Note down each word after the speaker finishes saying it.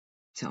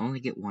to only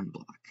get 1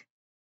 block.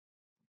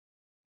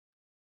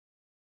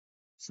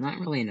 It's not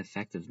really an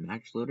effective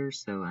match loader,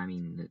 so I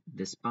mean,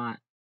 this bot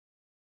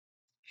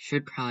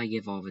should probably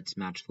give all of its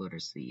match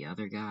loaders to the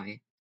other guy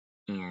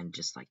and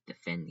just like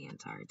defend the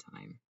entire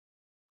time.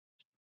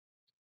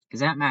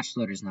 Because that match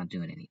loader's not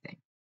doing anything.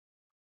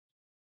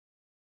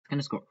 It's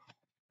gonna score.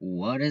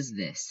 What is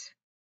this?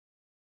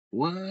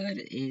 What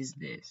is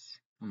this?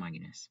 Oh my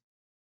goodness.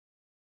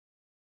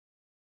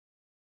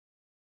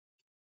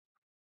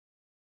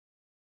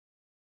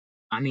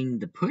 I mean,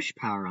 the push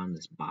power on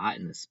this bot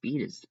and the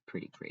speed is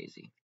pretty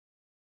crazy.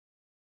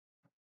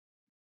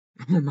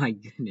 Oh my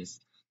goodness.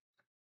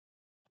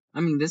 I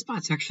mean, this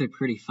bot's actually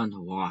pretty fun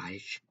to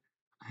watch.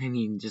 I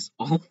mean, just,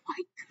 oh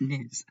my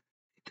goodness.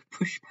 The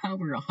push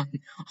power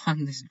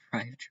on this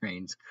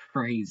drivetrain's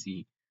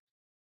crazy.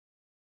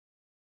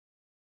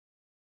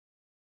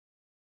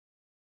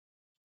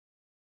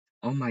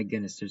 Oh my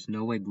goodness, there's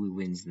no way blue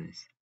wins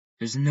this.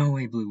 There's no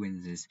way blue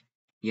wins this.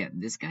 Yeah,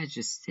 this guy's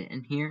just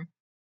sitting here,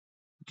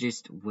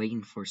 just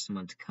waiting for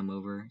someone to come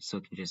over so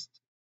it can just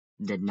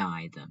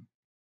deny them.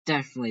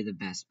 Definitely the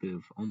best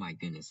move. Oh my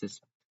goodness,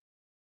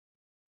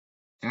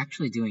 they're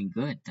actually doing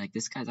good. Like,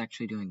 this guy's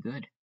actually doing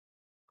good.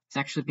 He's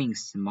actually being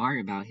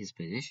smart about his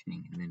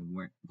positioning and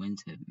then when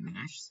to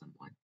mash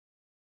someone.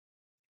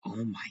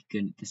 Oh my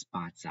goodness, this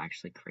bot's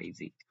actually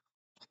crazy.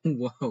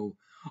 Whoa.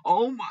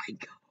 Oh my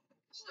god.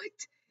 What?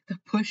 The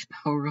push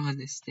power on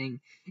this thing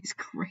is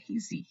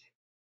crazy.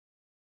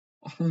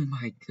 Oh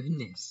my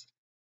goodness.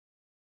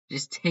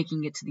 Just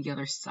taking it to the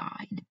other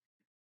side.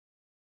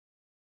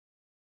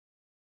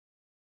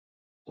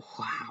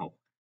 Wow.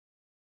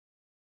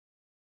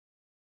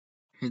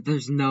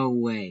 There's no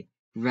way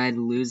red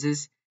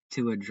loses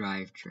to a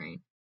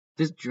drivetrain.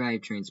 This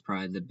drivetrain's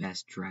probably the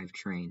best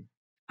drivetrain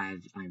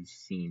I've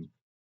seen.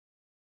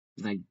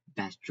 Like,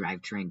 best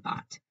drivetrain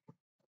bot.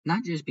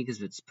 Not just because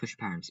of its push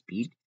power and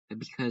speed, but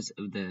because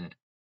of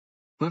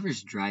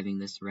whoever's driving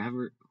this,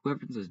 whoever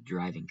the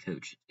driving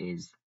coach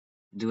is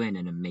doing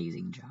an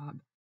amazing job.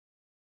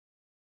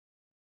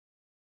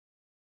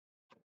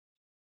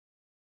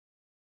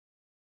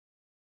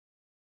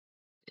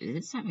 It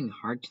is having a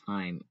hard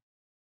time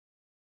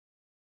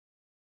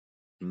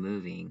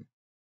moving.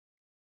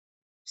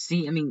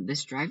 See, I mean,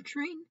 this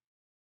drivetrain,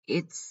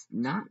 it's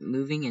not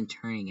moving and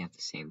turning at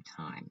the same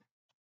time.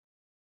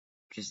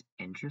 Which is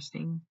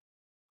interesting.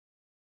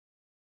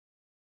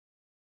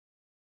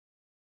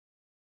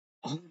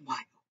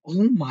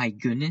 Oh my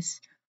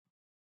goodness.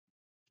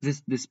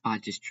 This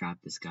bot just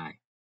trapped this guy.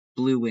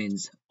 Blue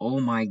wins. Oh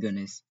my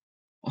goodness.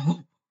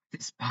 Oh,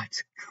 this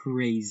bot's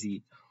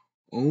crazy.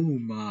 Oh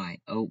my.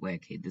 Oh,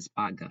 wait, okay, this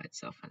bot got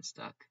itself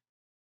unstuck.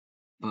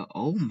 But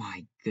oh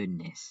my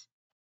goodness.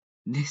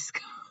 This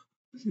guy.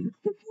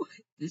 What?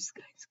 This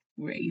guy's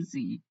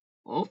crazy.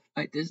 Oh,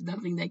 there's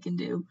nothing they can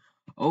do.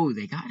 Oh,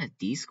 they got a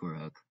D-score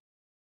hook.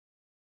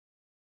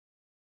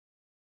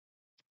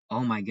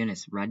 Oh my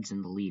goodness, Red's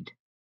in the lead.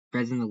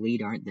 Red's in the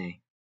lead, aren't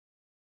they?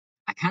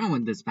 I kind of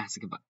want this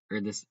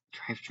this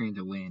drivetrain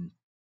to win.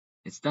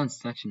 It's done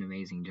such an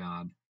amazing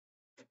job.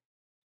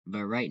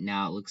 But right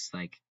now, it looks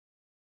like...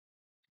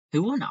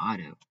 Who won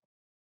auto?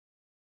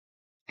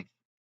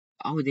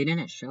 Oh, they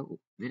didn't show...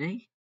 Did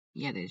they?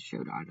 Yeah, they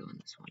showed auto in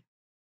this one.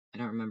 I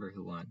don't remember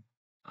who won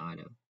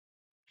auto.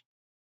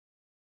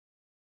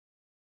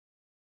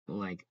 But,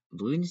 like,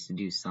 blue needs to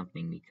do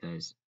something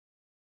because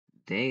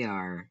they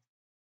are...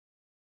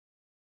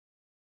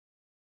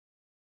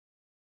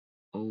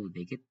 Oh,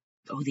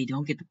 they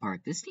don't get the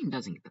park. This team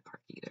doesn't get the park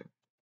either.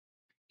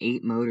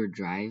 8 motor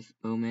drive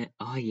moment.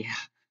 Oh, yeah.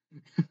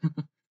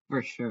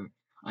 For sure.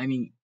 I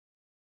mean,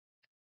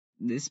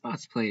 this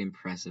spot's played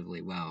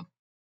impressively well.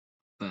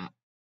 But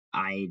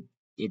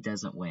it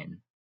doesn't win.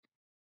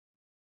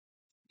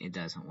 It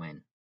doesn't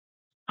win.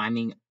 I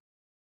mean,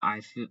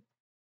 I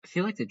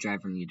feel like the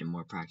driver needed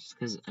more practice.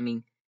 Because, I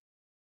mean,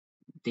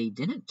 they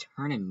didn't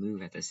turn and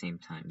move at the same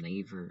time. They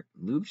either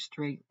moved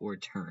straight or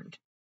turned.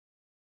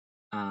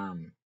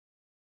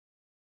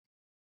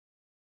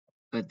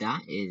 But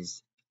that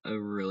is a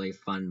really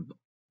fun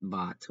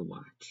bot to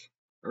watch.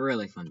 A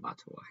really fun bot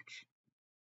to watch.